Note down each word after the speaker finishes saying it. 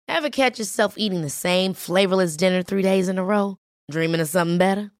Ever catch yourself eating the same flavorless dinner 3 days in a row? Dreaming of something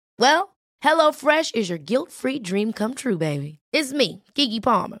better? Well, HelloFresh is your guilt-free dream come true, baby. It's me, Keke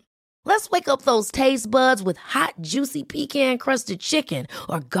Palmer. Let's wake up those taste buds with hot, juicy pecan-crusted chicken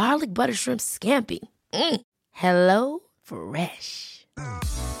or garlic butter shrimp scampi. Hello Fresh.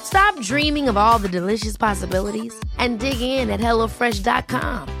 Stop dreaming of all the delicious possibilities and dig in at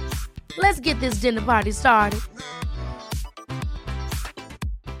HelloFresh.com. Let's get this dinner party started.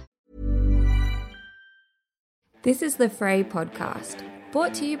 This is the Frey podcast,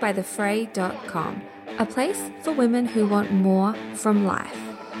 brought to you by thefrey.com, a place for women who want more from life.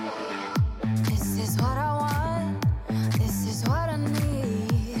 This is what I want, this is what I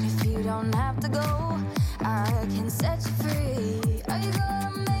need. If you don't have to go, I can set you free. Are you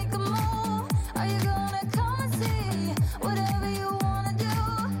gonna make a move? Are you gonna come and see? Whatever you wanna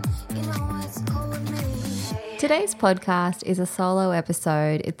do, you know what's cool with me. Today's podcast is a solo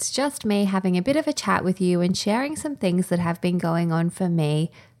episode. It's just me having a bit of a chat with you and sharing some things that have been going on for me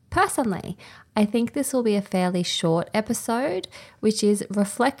personally. I think this will be a fairly short episode, which is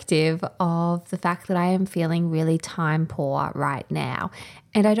reflective of the fact that I am feeling really time poor right now.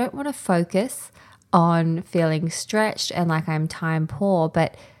 And I don't want to focus on feeling stretched and like I'm time poor,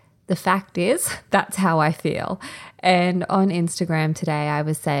 but the fact is that's how I feel. And on Instagram today, I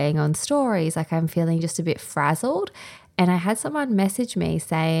was saying on stories, like I'm feeling just a bit frazzled. And I had someone message me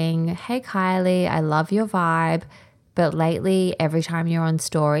saying, "Hey Kylie, I love your vibe, but lately every time you're on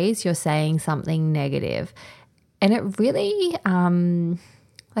stories, you're saying something negative." And it really, I'm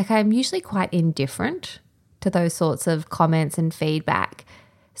usually quite indifferent to those sorts of comments and feedback.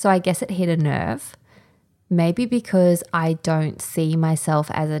 So I guess it hit a nerve. Maybe because I don't see myself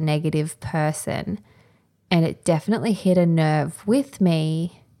as a negative person. And it definitely hit a nerve with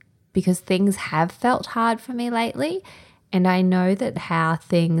me because things have felt hard for me lately. And I know that how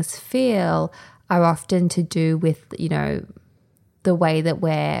things feel are often to do with, you know, the way that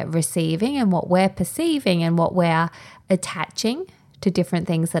we're receiving and what we're perceiving and what we're attaching to different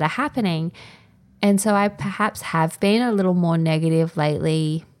things that are happening. And so I perhaps have been a little more negative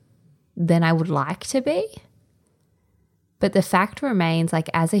lately than I would like to be. But the fact remains, like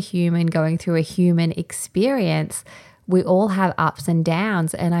as a human going through a human experience, we all have ups and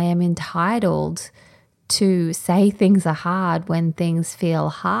downs, and I am entitled to say things are hard when things feel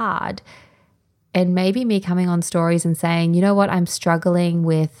hard. And maybe me coming on stories and saying, you know what, I'm struggling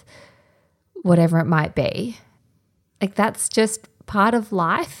with whatever it might be. Like that's just part of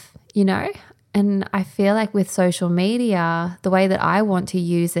life, you know? And I feel like with social media, the way that I want to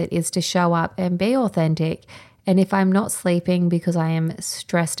use it is to show up and be authentic. And if I'm not sleeping because I am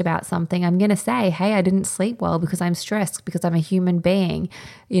stressed about something, I'm going to say, hey, I didn't sleep well because I'm stressed, because I'm a human being.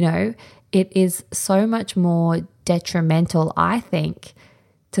 You know, it is so much more detrimental, I think,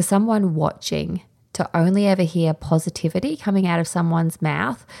 to someone watching to only ever hear positivity coming out of someone's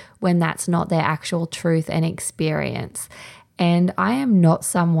mouth when that's not their actual truth and experience. And I am not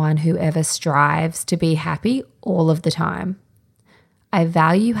someone who ever strives to be happy all of the time. I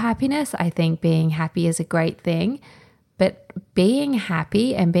value happiness. I think being happy is a great thing, but being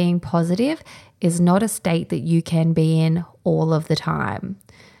happy and being positive is not a state that you can be in all of the time.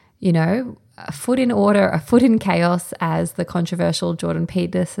 You know, a foot in order, a foot in chaos, as the controversial Jordan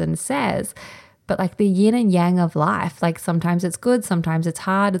Peterson says, but like the yin and yang of life, like sometimes it's good, sometimes it's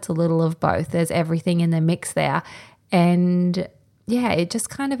hard, it's a little of both. There's everything in the mix there. And yeah, it just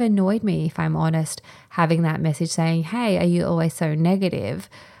kind of annoyed me, if I'm honest, having that message saying, hey, are you always so negative?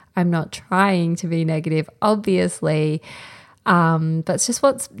 I'm not trying to be negative, obviously. But it's just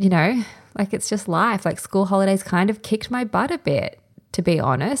what's, you know, like it's just life. Like school holidays kind of kicked my butt a bit, to be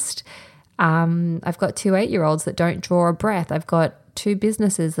honest. I've got 2 8-year-olds that don't draw a breath. I've got 2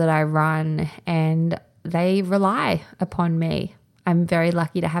 businesses that I run and they rely upon me. I'm very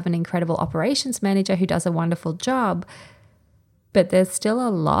lucky to have an incredible operations manager who does a wonderful job, but there's still a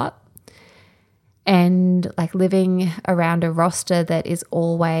lot. And like living around a roster that is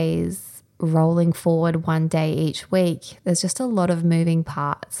always rolling forward one day each week, there's just a lot of moving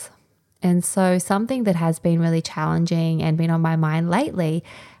parts. And so something that has been really challenging and been on my mind lately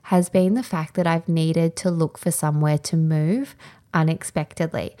has been the fact that I've needed to look for somewhere to move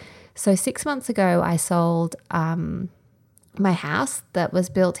unexpectedly. So 6 months ago, I sold my house that was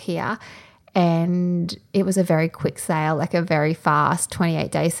built here, and it was a very quick sale, like a very fast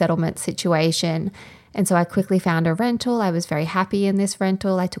 28-day settlement situation. And so I quickly found a rental. I was very happy in this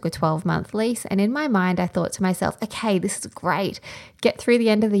rental. I took a 12-month lease. And in my mind, I thought to myself, okay, this is great. Get through the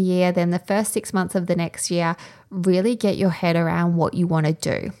end of the year, then the first 6 months of the next year, really get your head around what you want to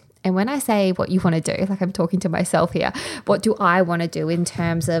do. And when I say what you want to do, like I'm talking to myself here, what do I want to do in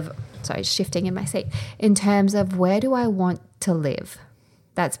terms of, sorry, shifting in my seat, in terms of where do I want to live?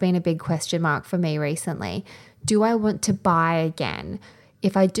 That's been a big question mark for me recently. Do I want to buy again?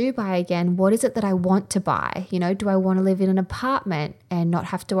 If I do buy again, what is it that I want to buy? You know, do I want to live in an apartment and not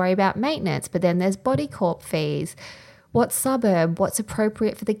have to worry about maintenance? But then there's Body Corp fees. What suburb? What's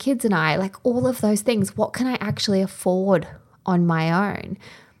appropriate for the kids and I? Like all of those things. What can I actually afford on my own?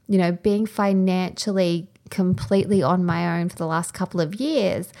 You know, being financially completely on my own for the last couple of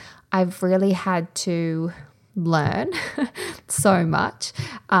years, I've really had to learn so much.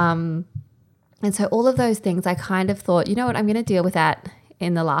 And so all of those things, I kind of thought, you know what, I'm going to deal with that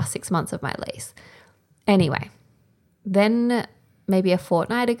in the last 6 months of my lease. Anyway, then maybe a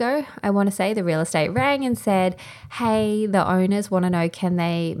fortnight ago, I want to say, the real estate rang and said, hey, the owners want to know, can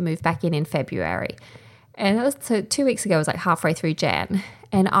they move back in February? And it was, so 2 weeks ago, it was like halfway through Jan,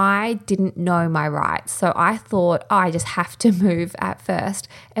 and I didn't know my rights. So I thought, oh, I just have to move at first,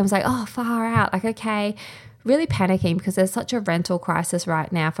 and was like, oh, far out. Like, okay, really panicking because there's such a rental crisis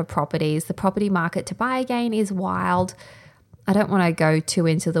right now for properties. The property market to buy again is wild. I don't want to go too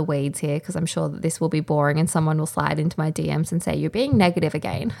into the weeds here because I'm sure that this will be boring and someone will slide into my DMs and say you're being negative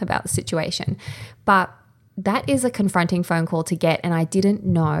again about the situation. But that is a confronting phone call to get, and I didn't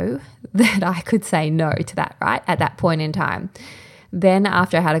know that I could say no to that, right, at that point in time. Then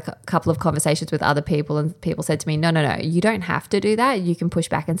after I had a couple of conversations with other people, and people said to me, no, you don't have to do that. You can push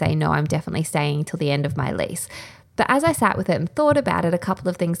back and say, no, I'm definitely staying till the end of my lease. But as I sat with it and thought about it, a couple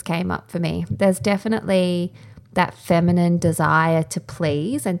of things came up for me. There's definitely that feminine desire to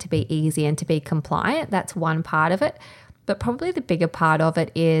please and to be easy and to be compliant. That's one part of it. But probably the bigger part of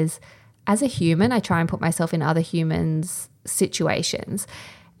it is, as a human, I try and put myself in other humans' situations.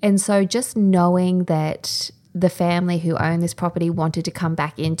 And so just knowing that the family who owned this property wanted to come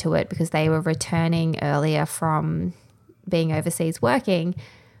back into it because they were returning earlier from being overseas working,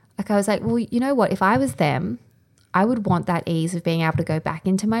 like I was like, well, you know what? If I was them, I would want that ease of being able to go back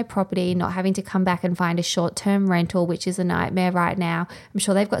into my property, not having to come back and find a short-term rental, which is a nightmare right now. I'm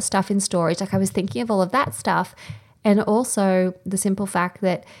sure they've got stuff in storage. Like I was thinking of all of that stuff. And also the simple fact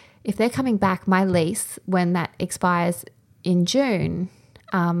that if they're coming back, my lease, when that expires in June,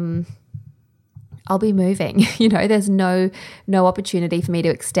 I'll be moving. You know, there's no opportunity for me to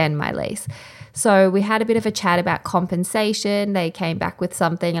extend my lease. So we had a bit of a chat about compensation. They came back with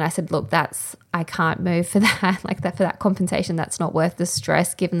something and I said, look, I can't move for that. Like that, for that compensation, that's not worth the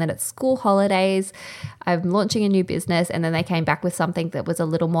stress given that it's school holidays. I'm launching a new business. And then they came back with something that was a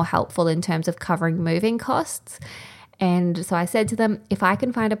little more helpful in terms of covering moving costs. And so I said to them, if I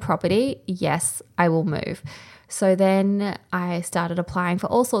can find a property, yes, I will move. So then I started applying for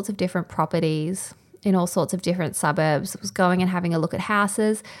all sorts of different properties in all sorts of different suburbs. I was going and having a look at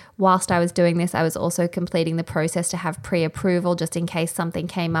houses. Whilst I was doing this, I was also completing the process to have pre-approval just in case something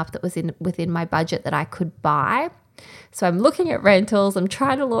came up that was within my budget that I could buy. So I'm looking at rentals. I'm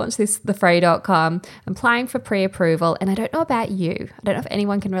trying to launch thefree.com. I'm applying for pre-approval. And I don't know about you. I don't know if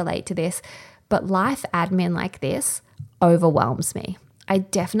anyone can relate to this, but life admin like this overwhelms me. I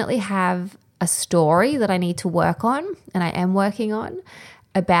definitely have a story that I need to work on, and I am working on,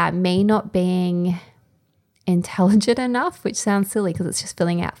 about me not being intelligent enough, which sounds silly because it's just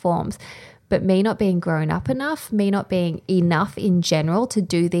filling out forms, but me not being grown up enough, me not being enough in general to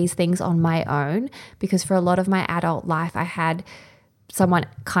do these things on my own, because for a lot of my adult life, I had someone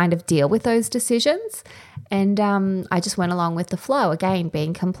kind of deal with those decisions. And I just went along with the flow, again,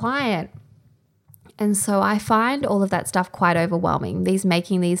 being compliant. And so I find all of that stuff quite overwhelming,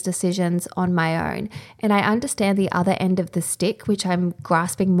 making these decisions on my own. And I understand the other end of the stick, which I'm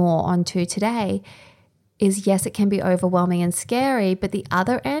grasping more onto today, is yes, it can be overwhelming and scary, but the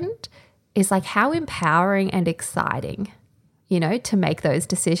other end is like how empowering and exciting, you know, to make those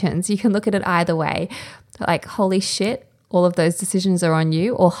decisions. You can look at it either way, like, holy shit, all of those decisions are on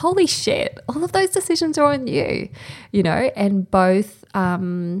you, or holy shit, all of those decisions are on you, you know, and both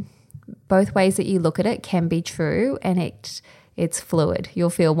ways that you look at it can be true, and it's fluid.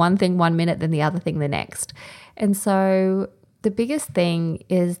 You'll feel one thing 1 minute, then the other thing the next. And so the biggest thing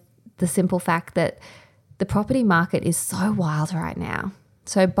is the simple fact that the property market is so wild right now.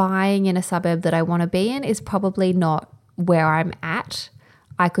 So buying in a suburb that I want to be in is probably not where I'm at.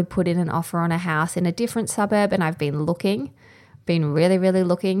 I could put in an offer on a house in a different suburb, and I've been really, really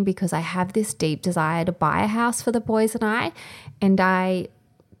looking, because I have this deep desire to buy a house for the boys and I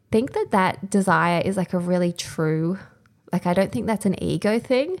think that desire is like a really true, like I don't think that's an ego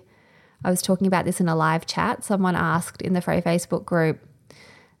thing. I was talking about this in a live chat. Someone asked in the Free Facebook group,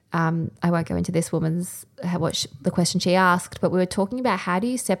 I won't go into this woman's, the question she asked, but we were talking about how do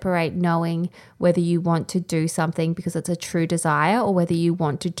you separate knowing whether you want to do something because it's a true desire or whether you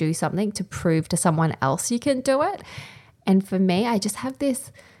want to do something to prove to someone else you can do it. And for me, I just have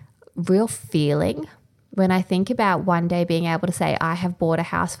this real feeling when I think about one day being able to say, I have bought a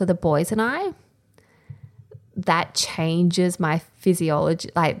house for the boys and I, that changes my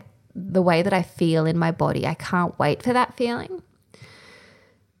physiology, like the way that I feel in my body. I can't wait for that feeling.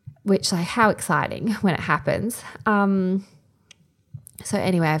 Which, like, how exciting when it happens. So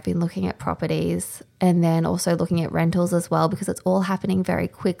anyway, I've been looking at properties and then also looking at rentals as well because it's all happening very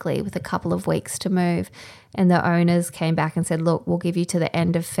quickly with a couple of weeks to move. And the owners came back and said, look, we'll give you to the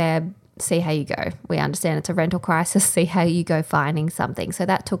end of Feb, see how you go. We understand it's a rental crisis, see how you go finding something. So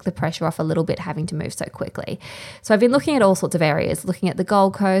that took the pressure off a little bit, having to move so quickly. So I've been looking at all sorts of areas, looking at the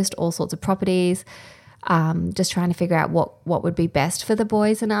Gold Coast, all sorts of properties, just trying to figure out what would be best for the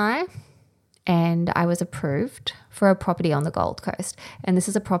boys and I. And I was approved for a property on the Gold Coast. And this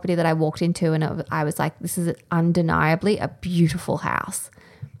is a property that I walked into and I was like, this is undeniably a beautiful house.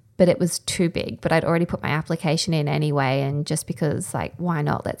 But it was too big. But I'd already put my application in anyway. And just because, like, why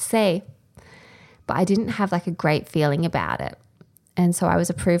not? Let's see. But I didn't have like a great feeling about it. And so I was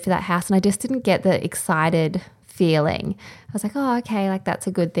approved for that house and I just didn't get the excited feeling. I was like, oh, okay, like that's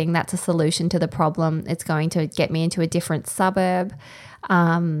a good thing. That's a solution to the problem. It's going to get me into a different suburb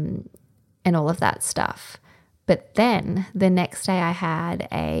and all of that stuff. But then the next day I had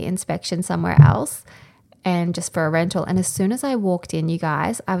a inspection somewhere else and just for a rental. And as soon as I walked in, you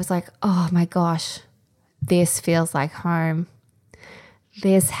guys, I was like, oh my gosh, this feels like home.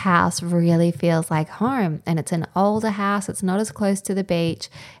 This house really feels like home. And it's an older house. It's not as close to the beach.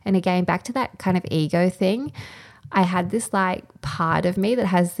 And again, back to that kind of ego thing. I had this like part of me that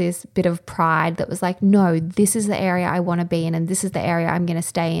has this bit of pride that was like, no, this is the area I want to be in and this is the area I'm going to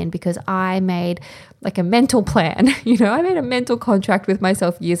stay in because I made like a mental plan. I made a mental contract with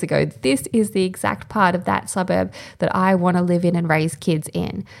myself years ago. This is the exact part of that suburb that I want to live in and raise kids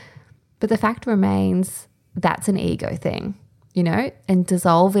in. But the fact remains that's an ego thing, and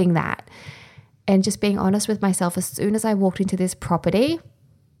dissolving that and just being honest with myself. As soon as I walked into this property,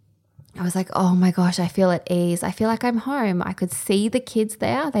 I was like, oh my gosh, I feel at ease. I feel like I'm home. I could see the kids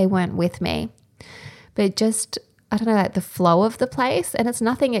there. They weren't with me. But just, I don't know, like the flow of the place, and it's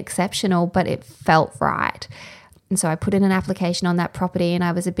nothing exceptional, but it felt right. And so I put in an application on that property and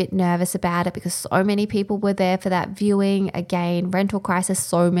I was a bit nervous about it because so many people were there for that viewing. Again, rental crisis,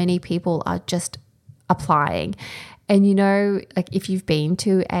 so many people are just applying. And like if you've been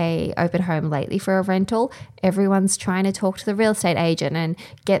to a open home lately for a rental, everyone's trying to talk to the real estate agent and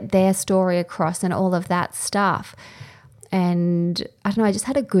get their story across and all of that stuff. And I don't know, I just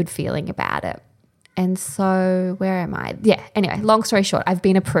had a good feeling about it. And so where am I? Yeah, anyway, long story short, I've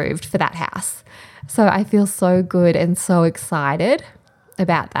been approved for that house. So I feel so good and so excited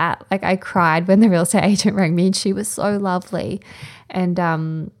about that. Like I cried when the real estate agent rang me and she was so lovely.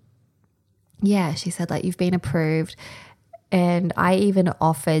 And yeah, she said like, you've been approved. And I even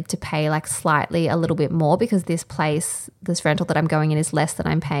offered to pay like slightly a little bit more because this rental that I'm going in is less than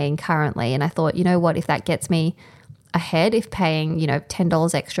I'm paying currently. And I thought, you know what, if that gets me ahead, if paying,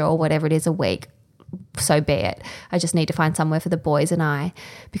 $10 extra or whatever it is a week, so be it. I just need to find somewhere for the boys and I,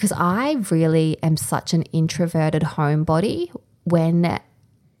 because I really am such an introverted homebody. When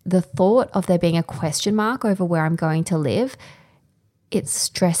the thought of there being a question mark over where I'm going to live, it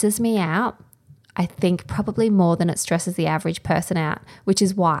stresses me out. I think probably more than it stresses the average person out, which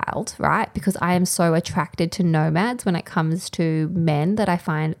is wild, right? Because I am so attracted to nomads when it comes to men that I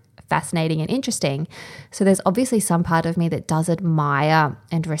find fascinating and interesting. So there's obviously some part of me that does admire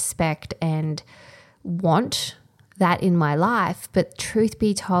and respect and want that in my life. But truth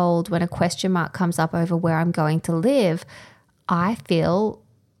be told, when a question mark comes up over where I'm going to live, I feel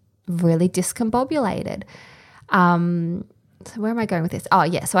really discombobulated. So where am I going with this? Oh,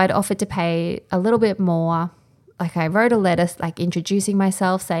 yeah. So I'd offered to pay a little bit more. Like I wrote a letter like introducing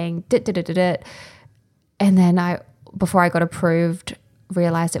myself saying and then before I got approved,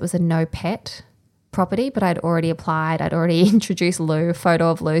 realized it was a no pet property, but I'd already applied. I'd already introduced Lou, photo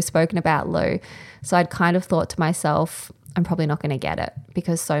of Lou, spoken about Lou. So I'd kind of thought to myself, I'm probably not going to get it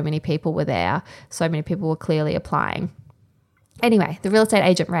because so many people were there. So many people were clearly applying. Anyway, the real estate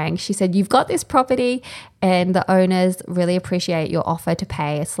agent rang. She said, you've got this property and the owners really appreciate your offer to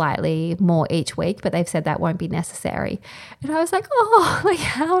pay slightly more each week, but they've said that won't be necessary. And I was like, oh, like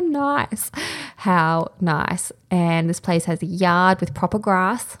how nice. How nice. And this place has a yard with proper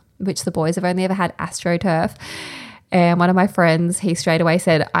grass, which the boys have only ever had AstroTurf. And one of my friends, he straight away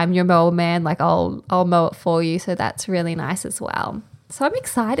said, I'm your mower man, like I'll mow it for you. So that's really nice as well. So I'm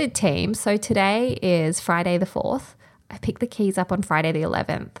excited, team. So today is Friday the 4th. I picked the keys up on Friday the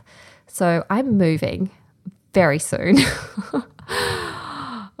 11th. So I'm moving very soon,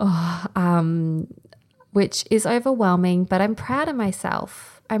 which is overwhelming, but I'm proud of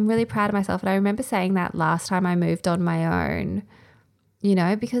myself. I'm really proud of myself. And I remember saying that last time I moved on my own,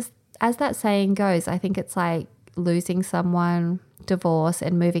 because as that saying goes, I think it's like losing someone, divorce,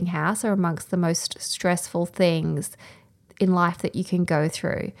 and moving house are amongst the most stressful things in life that you can go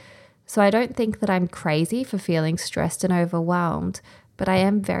through. So I don't think that I'm crazy for feeling stressed and overwhelmed, but I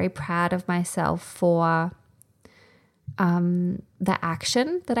am very proud of myself for the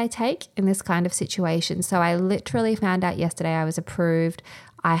action that I take in this kind of situation. So I literally found out yesterday I was approved.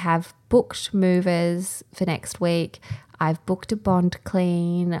 I have booked movers for next week. I've booked a bond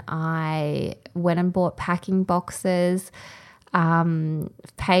clean. I went and bought packing boxes,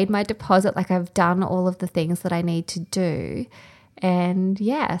 paid my deposit. Like, I've done all of the things that I need to do. And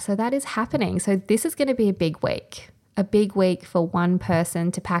yeah, so that is happening. So this is going to be a big week for one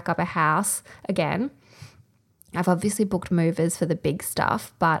person to pack up a house again. I've obviously booked movers for the big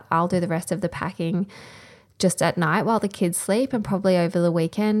stuff, but I'll do the rest of the packing just at night while the kids sleep, and probably over the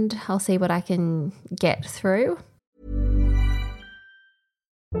weekend I'll see what I can get through.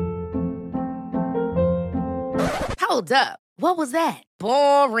 Hold up. What was that?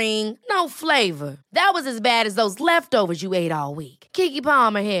 Boring. No flavor. That was as bad as those leftovers you ate all week. Keke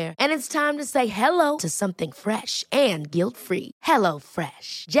Palmer here, and it's time to say hello to something fresh and guilt-free. Hello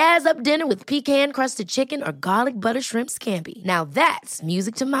Fresh. Jazz up dinner with pecan-crusted chicken or garlic butter shrimp scampi. Now that's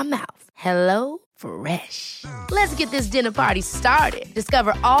music to my mouth. Hello Fresh. Let's get this dinner party started.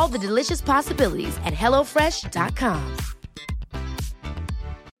 Discover all the delicious possibilities at hellofresh.com.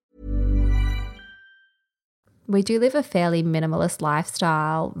 We do live a fairly minimalist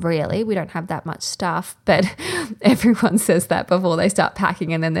lifestyle, really. We don't have that much stuff, but everyone says that before they start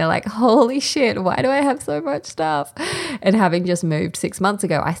packing, and then they're like, holy shit, why do I have so much stuff? And having just moved 6 months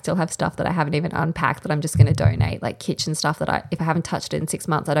ago, I still have stuff that I haven't even unpacked that I'm just going to donate, like kitchen stuff that if I haven't touched it in 6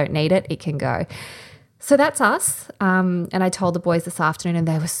 months, I don't need it, it can go. So that's us. And I told the boys this afternoon and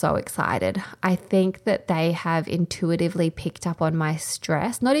they were so excited. I think that they have intuitively picked up on my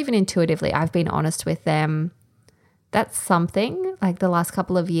stress. Not even intuitively, I've been honest with them. That's something. Like, the last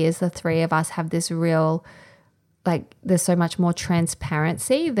couple of years, the three of us have this real, like, there's so much more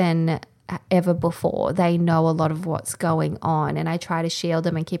transparency than ever before. They know a lot of what's going on, and I try to shield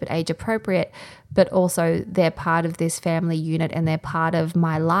them and keep it age appropriate, but also they're part of this family unit and they're part of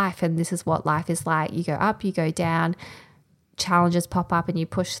my life, and this is what life is like. You go up, you go down, challenges pop up and you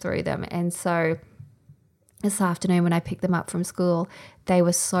push through them. And so this afternoon when I picked them up from school, they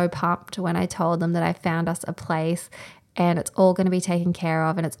were so pumped when I told them that I found us a place and it's all going to be taken care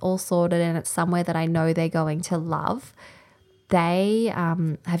of and it's all sorted and it's somewhere that I know they're going to love. They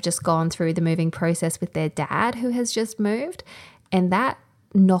have just gone through the moving process with their dad, who has just moved, and that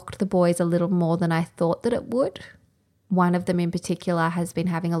knocked the boys a little more than I thought that it would. One of them in particular has been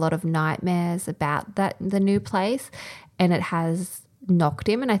having a lot of nightmares about the new place, and it has knocked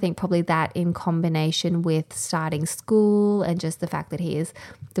him. And I think probably that, in combination with starting school and just the fact that he is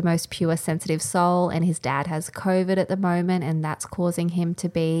the most pure sensitive soul, and his dad has COVID at the moment, and that's causing him to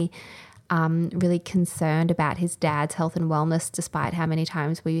be really concerned about his dad's health and wellness, despite how many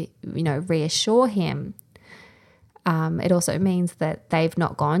times we, reassure him. It also means that they've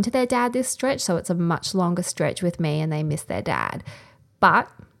not gone to their dad this stretch, so it's a much longer stretch with me and they miss their dad. But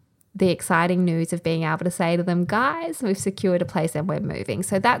the exciting news of being able to say to them, guys, we've secured a place and we're moving.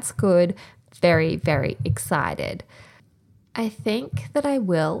 So that's good. Very, very excited. I think that I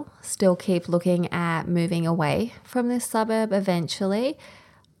will still keep looking at moving away from this suburb eventually.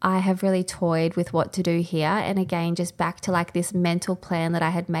 I have really toyed with what to do here. And again, just back to like this mental plan that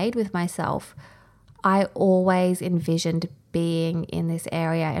I had made with myself. I always envisioned being in this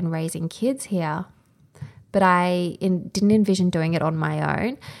area and raising kids here, but I didn't envision doing it on my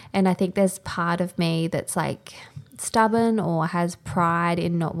own. And I think there's part of me that's like stubborn or has pride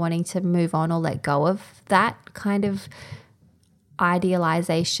in not wanting to move on or let go of that kind of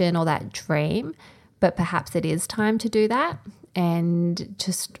idealization or that dream. But perhaps it is time to do that, and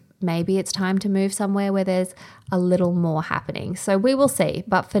just maybe it's time to move somewhere where there's a little more happening. So we will see.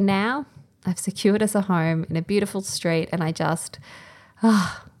 But for now, I've secured us a home in a beautiful street, and I just,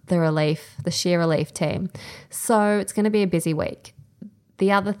 the sheer relief, team. So it's going to be a busy week.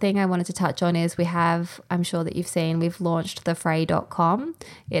 The other thing I wanted to touch on is I'm sure that you've seen, we've launched thefray.com.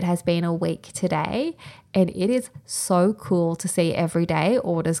 It has been a week today, and it is so cool to see every day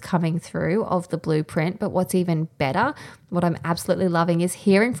orders coming through of the blueprint. But what's even better, what I'm absolutely loving, is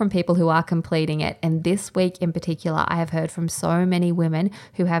hearing from people who are completing it. And this week in particular, I have heard from so many women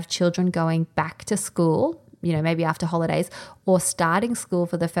who have children going back to school, maybe after holidays, or starting school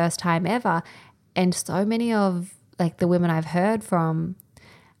for the first time ever. And so many of the women I've heard from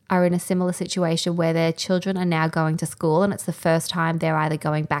are in a similar situation where their children are now going to school, and it's the first time they're either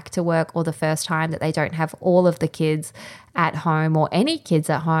going back to work or the first time that they don't have all of the kids at home or any kids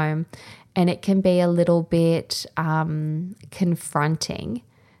at home. And it can be a little bit confronting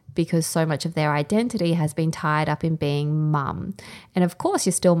because so much of their identity has been tied up in being mum. And of course,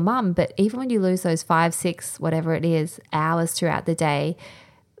 you're still mum, but even when you lose those 5, 6, whatever it is, hours throughout the day,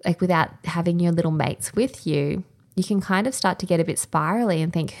 without having your little mates with you, you can kind of start to get a bit spirally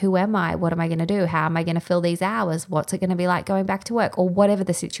and think, who am I? What am I going to do? How am I going to fill these hours? What's it going to be like going back to work, or whatever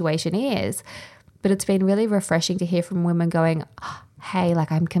the situation is? But it's been really refreshing to hear from women going, hey,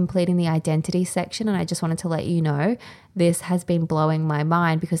 I'm completing the identity section, and I just wanted to let you know this has been blowing my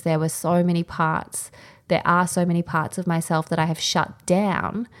mind because there are so many parts of myself that I have shut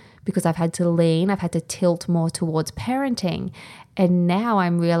down because I've had to tilt more towards parenting. And now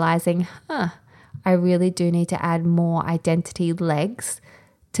I'm realizing, I really do need to add more identity legs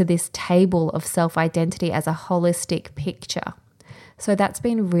to this table of self-identity as a holistic picture. So that's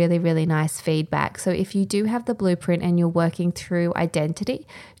been really, really nice feedback. So if you do have the blueprint and you're working through identity,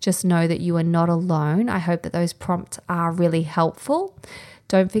 just know that you are not alone. I hope that those prompts are really helpful.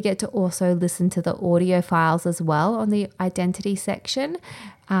 Don't forget to also listen to the audio files as well on the identity section.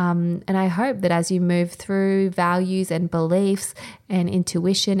 And I hope that as you move through values and beliefs and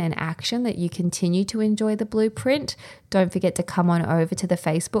intuition and action, that you continue to enjoy the blueprint. Don't forget to come on over to the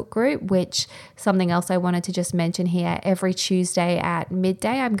Facebook group, which something else I wanted to just mention here. Every Tuesday at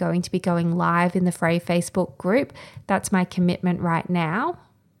midday, I'm going to be going live in the Frey Facebook group. That's my commitment right now,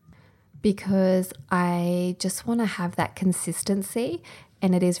 because I just want to have that consistency.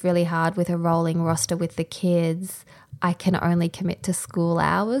 And it is really hard with a rolling roster with the kids. I can only commit to school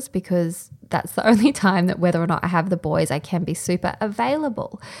hours because that's the only time that, whether or not I have the boys, I can be super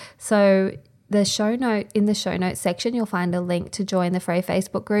available. So in the show notes section, you'll find a link to join the Frey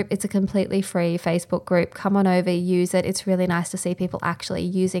Facebook group. It's a completely free Facebook group. Come on over, use it. It's really nice to see people actually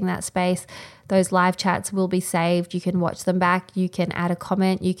using that space. Those live chats will be saved. You can watch them back. You can add a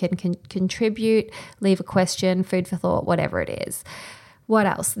comment. You can contribute, leave a question, food for thought, whatever it is. What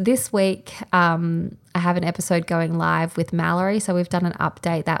else? This week, I have an episode going live with Mallory. So we've done an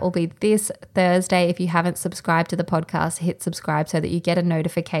update. That will be this Thursday. If you haven't subscribed to the podcast, hit subscribe so that you get a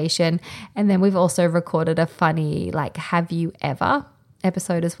notification. And then we've also recorded a funny, have you ever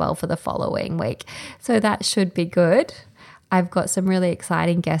episode as well for the following week. So that should be good. I've got some really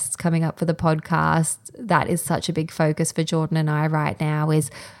exciting guests coming up for the podcast. That is such a big focus for Jordan and I right now,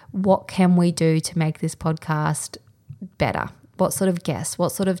 is what can we do to make this podcast better? What sort of guests,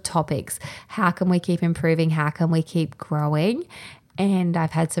 what sort of topics, how can we keep improving, how can we keep growing? And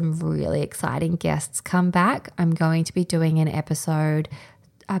I've had some really exciting guests come back. I'm going to be doing an episode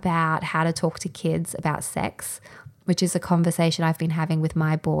about how to talk to kids about sex, which is a conversation I've been having with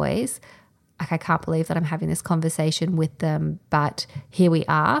my boys. I can't believe that I'm having this conversation with them, but here we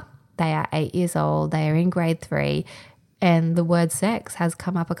are. They are 8 years old, they are in grade 3. And the word sex has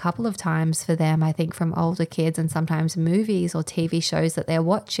come up a couple of times for them, I think, from older kids and sometimes movies or TV shows that they're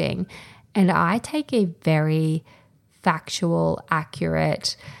watching. And I take a very factual,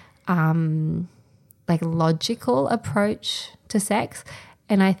 accurate, logical approach to sex.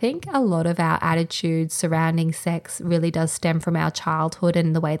 And I think a lot of our attitudes surrounding sex really does stem from our childhood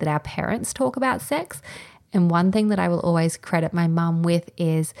and the way that our parents talk about sex. And one thing that I will always credit my mum with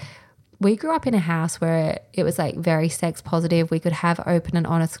is we grew up in a house where it was very sex positive. We could have open and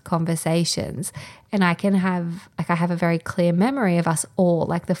honest conversations. And I have a very clear memory of us all,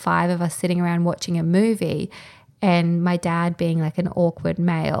 the 5 of us sitting around watching a movie, and my dad being an awkward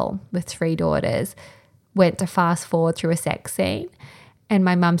male with 3 daughters, went to fast forward through a sex scene. And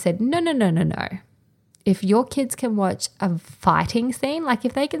my mum said, no. If your kids can watch a fighting scene,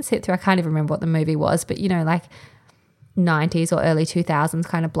 if they can sit through, I can't even remember what the movie was, but 90s or early 2000s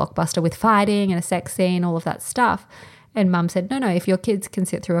kind of blockbuster with fighting and a sex scene, all of that stuff. And mum said, no, if your kids can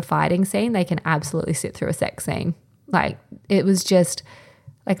sit through a fighting scene, they can absolutely sit through a sex scene. It was just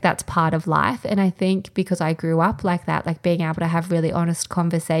that's part of life. And I think because I grew up like that, being able to have really honest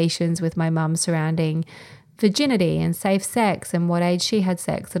conversations with my mum surrounding virginity and safe sex and what age she had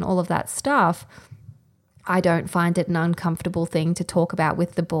sex and all of that stuff, I don't find it an uncomfortable thing to talk about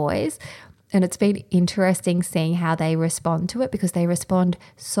with the boys. And it's been interesting seeing how they respond to it because they respond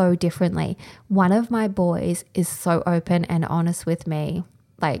so differently. One of my boys is so open and honest with me,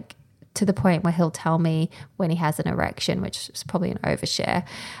 like to the point where he'll tell me when he has an erection, which is probably an overshare.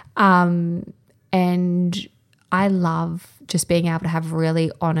 And I love just being able to have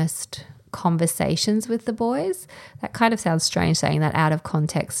really honest conversations with the boys. That kind of sounds strange saying that out of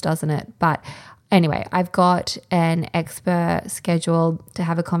context, doesn't it? But anyway, I've got an expert scheduled to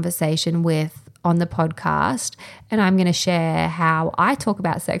have a conversation with on the podcast, and I'm going to share how I talk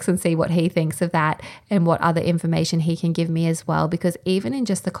about sex and see what he thinks of that and what other information he can give me as well. Because even in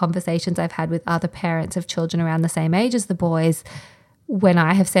just the conversations I've had with other parents of children around the same age as the boys, when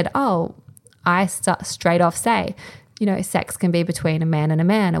I have said, I straight off say, sex can be between a man and a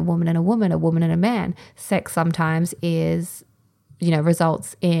man, a woman and a woman, a woman and a man. Sex sometimes is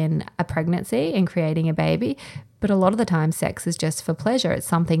results in a pregnancy and creating a baby. But a lot of the time, sex is just for pleasure. It's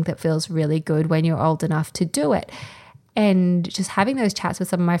something that feels really good when you're old enough to do it. And just having those chats with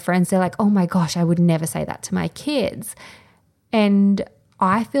some of my friends, they're like, oh my gosh, I would never say that to my kids. And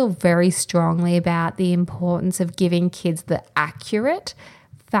I feel very strongly about the importance of giving kids the accurate,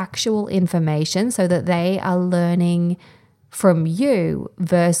 factual information so that they are learning from you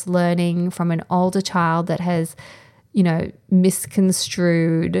versus learning from an older child that has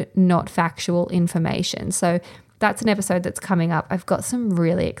misconstrued, not factual information. So that's an episode that's coming up. I've got some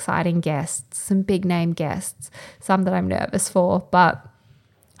really exciting guests, some big name guests, some that I'm nervous for, but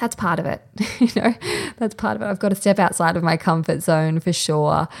that's part of it. That's part of it. I've got to step outside of my comfort zone for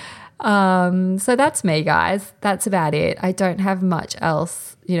sure. So that's me, guys. That's about it. I don't have much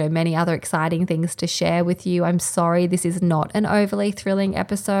else, many other exciting things to share with you. I'm sorry this is not an overly thrilling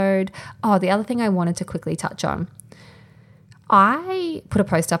episode. Oh, the other thing I wanted to quickly touch on. I put a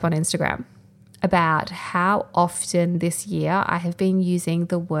post up on Instagram about how often this year I have been using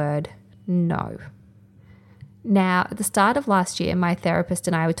the word no. Now, at the start of last year, my therapist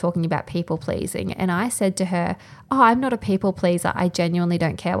and I were talking about people pleasing, and I said to her, I'm not a people pleaser. I genuinely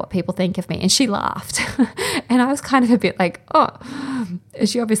don't care what people think of me. And she laughed. And I was kind of a bit like,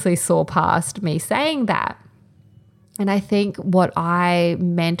 she obviously saw past me saying that. And I think what I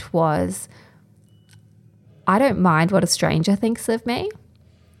meant was, I don't mind what a stranger thinks of me,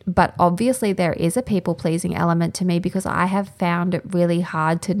 but obviously there is a people-pleasing element to me because I have found it really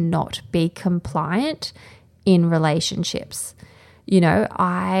hard to not be compliant in relationships.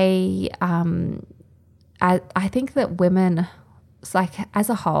 I think that women, like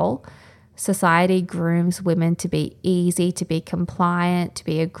as a whole, society grooms women to be easy, to be compliant, to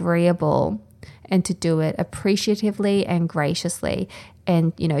be agreeable, and to do it appreciatively and graciously,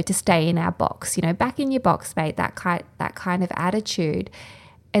 and to stay in our box, back in your box, mate, that kind of attitude.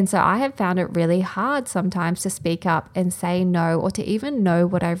 And so I have found it really hard sometimes to speak up and say no, or to even know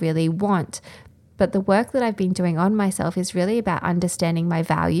what I really want. But the work that I've been doing on myself is really about understanding my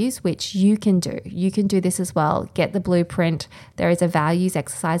values, which you can do. You can do this as well. Get the blueprint. There is a values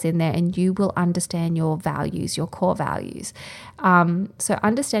exercise in there, and you will understand your values, your core values. So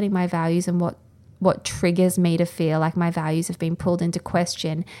understanding my values and what triggers me to feel like my values have been pulled into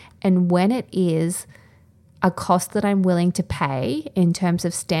question, and when it is a cost that I'm willing to pay in terms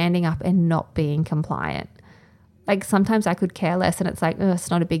of standing up and not being compliant. Like sometimes I could care less and it's like,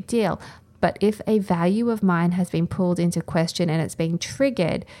 it's not a big deal. But if a value of mine has been pulled into question and it's being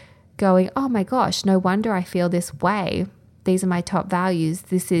triggered, going, oh my gosh, no wonder I feel this way. These are my top values.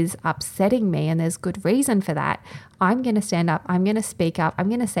 This is upsetting me and there's good reason for that. I'm going to stand up. I'm going to speak up. I'm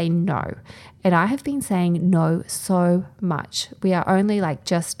going to say no. And I have been saying no so much. We are only like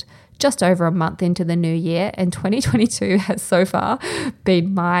just over a month into the new year, and 2022 has so far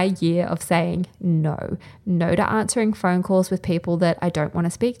been my year of saying no. No to answering phone calls with people that I don't want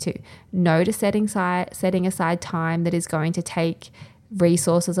to speak to. No to setting aside time that is going to take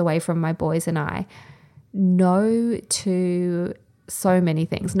resources away from my boys and I. No to so many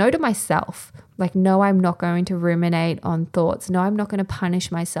things. No to myself. Like, no, I'm not going to ruminate on thoughts. No, I'm not going to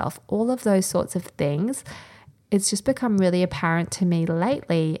punish myself. All of those sorts of things. It's just become really apparent to me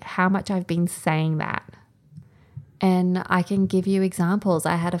lately how much I've been saying that. And I can give you examples.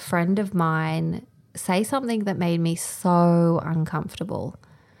 I had a friend of mine say something that made me so uncomfortable.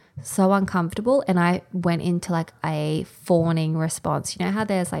 And I went into like a fawning response. You know how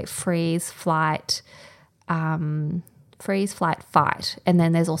there's like freeze, flight, fight. And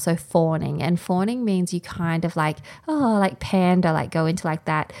then there's also fawning. And fawning means you kind of like, like panda, like go into like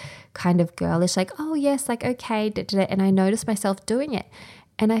that kind of girlish, like, oh yes, like okay. And I noticed myself doing it.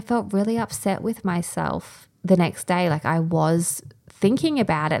 And I felt really upset with myself the next day. Like I was thinking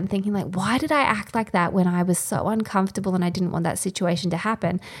about it and thinking like, why did I act like that when I was so uncomfortable and I didn't want that situation to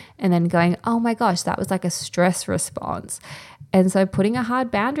happen? And then going, oh my gosh, that was like a stress response. And so putting a hard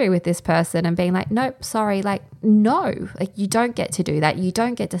boundary with this person and being like, nope, sorry, like, no, like you don't get to do that. You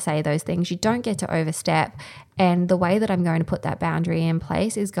don't get to say those things. You don't get to overstep. And the way that I'm going to put that boundary in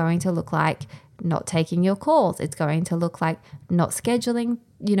place is going to look like not taking your calls. It's going to look like not scheduling,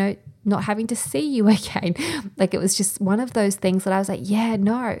 not having to see you again. Like it was just one of those things that I was like, yeah,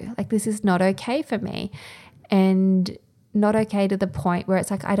 no, like this is not okay for me. And not okay to the point where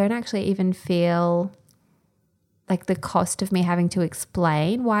it's like, I don't actually even feel like the cost of me having to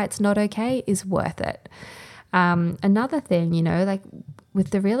explain why it's not okay is worth it. Another thing, like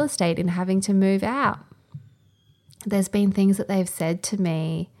with the real estate and having to move out, there's been things that they've said to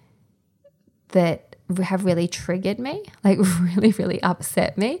me that have really triggered me, like really, really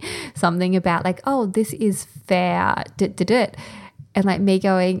upset me. Something about like, oh, this is fair, and like me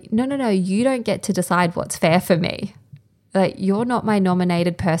going, no, you don't get to decide what's fair for me. Like you're not my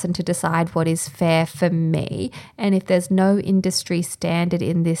nominated person to decide what is fair for me. And if there's no industry standard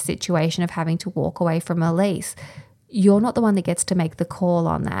in this situation of having to walk away from a lease, you're not the one that gets to make the call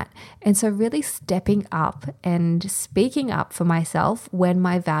on that. And so really stepping up and speaking up for myself when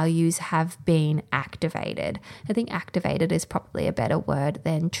my values have been activated. I think activated is probably a better word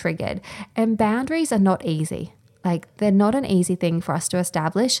than triggered. And boundaries are not easy. Like they're not an easy thing for us to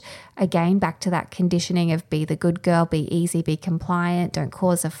establish. Again, back to that conditioning of be the good girl, be easy, be compliant, don't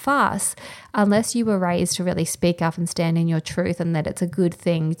cause a fuss. Unless you were raised to really speak up and stand in your truth and that it's a good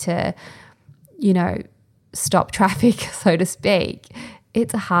thing to, stop traffic, so to speak,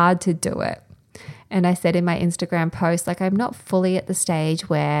 it's hard to do it. And I said in my Instagram post, like I'm not fully at the stage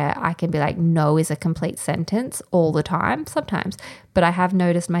where I can be like, no is a complete sentence all the time, sometimes. But I have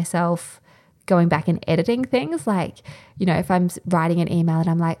noticed myself going back and editing things like, if I'm writing an email and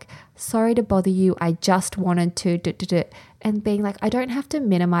I'm like, sorry to bother you, I just wanted to, and being like, I don't have to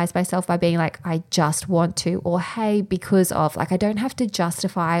minimize myself by being like, I just want to, or hey, because of, like I don't have to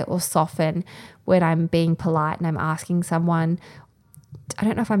justify or soften when I'm being polite and I'm asking someone. I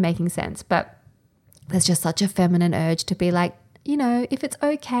don't know if I'm making sense, but there's just such a feminine urge to be like, if it's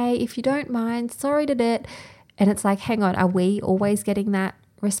okay, if you don't mind, sorry to it. And it's like, hang on, are we always getting that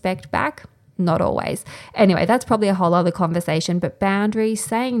respect back? Not always. Anyway, that's probably a whole other conversation, but boundaries,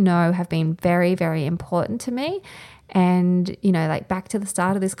 saying no, have been very, very important to me. And, like back to the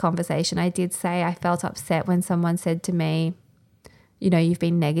start of this conversation, I did say I felt upset when someone said to me, you've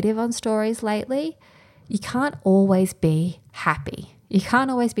been negative on stories lately. You can't always be happy. You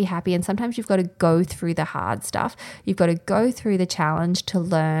can't always be happy. And sometimes you've got to go through the hard stuff. You've got to go through the challenge to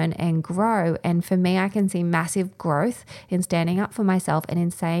learn and grow. And for me, I can see massive growth in standing up for myself and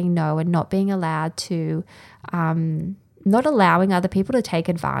in saying no and not being allowed to, not allowing other people to take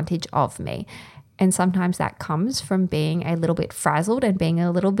advantage of me. And sometimes that comes from being a little bit frazzled and being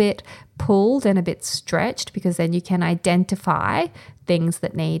a little bit pulled and a bit stretched, because then you can identify things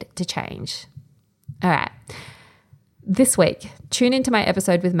that need to change. All right. This week, tune into my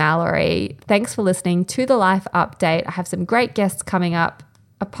episode with Mallory. Thanks for listening to the Life Update. I have some great guests coming up.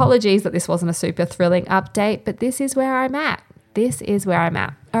 Apologies that this wasn't a super thrilling update, but this is where I'm at.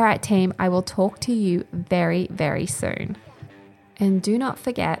 All right, team, I will talk to you very, very soon. And do not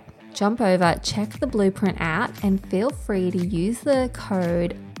forget, jump over, check the blueprint out, and feel free to use the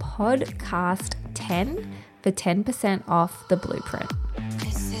code podcast10 for 10% off the blueprint.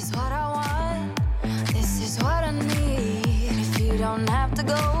 This is what I want. This is what I need. If you don't have to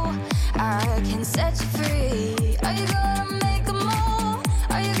go, I can set you free. Are you gonna make a move?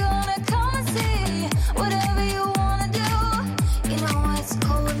 Are you gonna come and see? Whatever you wanna do, you know it's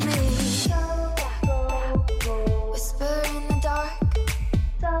cool with me. Whisper in the dark.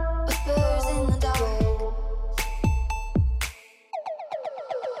 Whispers in the dark.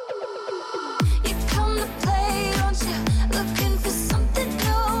 You come to play, don't you? Looking for something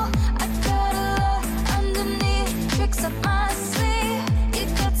new. I got a lot underneath, tricks up my sleeve. You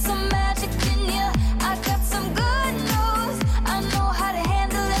got some magic in you. I got some good news. I know how to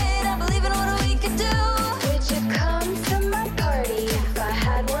handle it. I believe in what we could do. Would you come to my party if I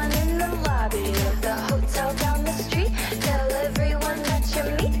had one in the lobby of the hotel down the street? Tell everyone that you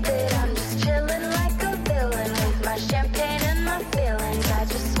meet that I'm just chilling like a villain with my champagne and my feelings. I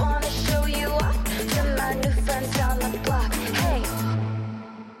just wanna show you off to my new friends down the block. Hey,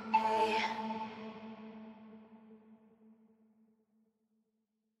 hey.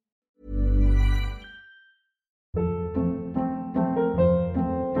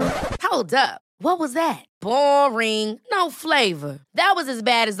 Hold up. What was that? Boring. No flavor. That was as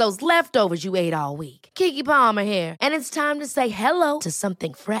bad as those leftovers you ate all week. Keke Palmer here, and it's time to say hello to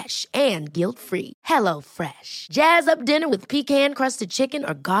something fresh and guilt-free. HelloFresh. Jazz up dinner with pecan-crusted chicken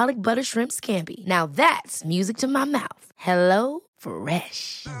or garlic butter shrimp scampi. Now that's music to my mouth.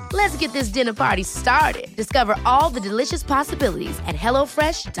 HelloFresh. Let's get this dinner party started. Discover all the delicious possibilities at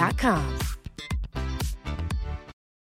HelloFresh.com.